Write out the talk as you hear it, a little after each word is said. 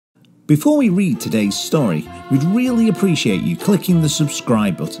Before we read today's story, we'd really appreciate you clicking the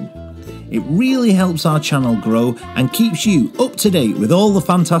subscribe button. It really helps our channel grow and keeps you up to date with all the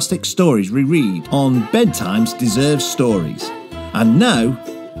fantastic stories we read on Bedtimes Deserve Stories. And now,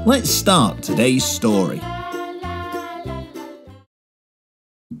 let's start today's story.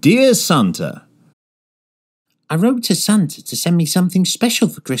 Dear Santa, I wrote to Santa to send me something special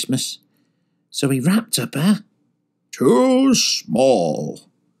for Christmas, so he wrapped up a... Too small,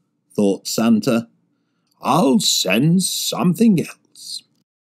 thought Santa. I'll send something else.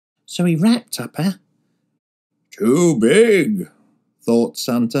 So he wrapped up a... Too big, thought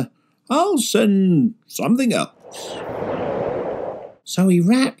Santa. I'll send something else. So he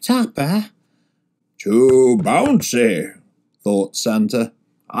wrapped up a... Too bouncy, thought Santa.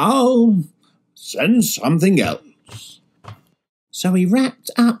 I'll send something else. So he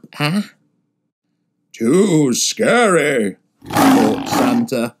wrapped up a... Too scary, thought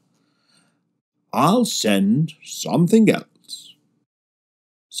Santa. I'll send something else.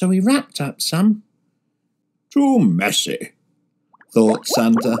 So he wrapped up some... Too messy, thought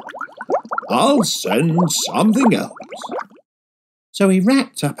Santa. I'll send something else. So he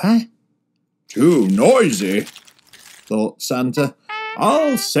wrapped up a... Too noisy, thought Santa.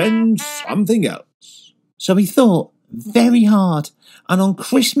 I'll send something else. So he thought very hard, and on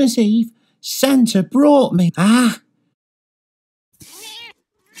Christmas Eve, Santa brought me...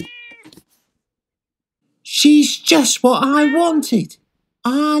 She's just what I wanted.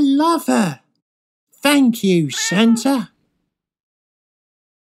 I love her. Thank you, Santa.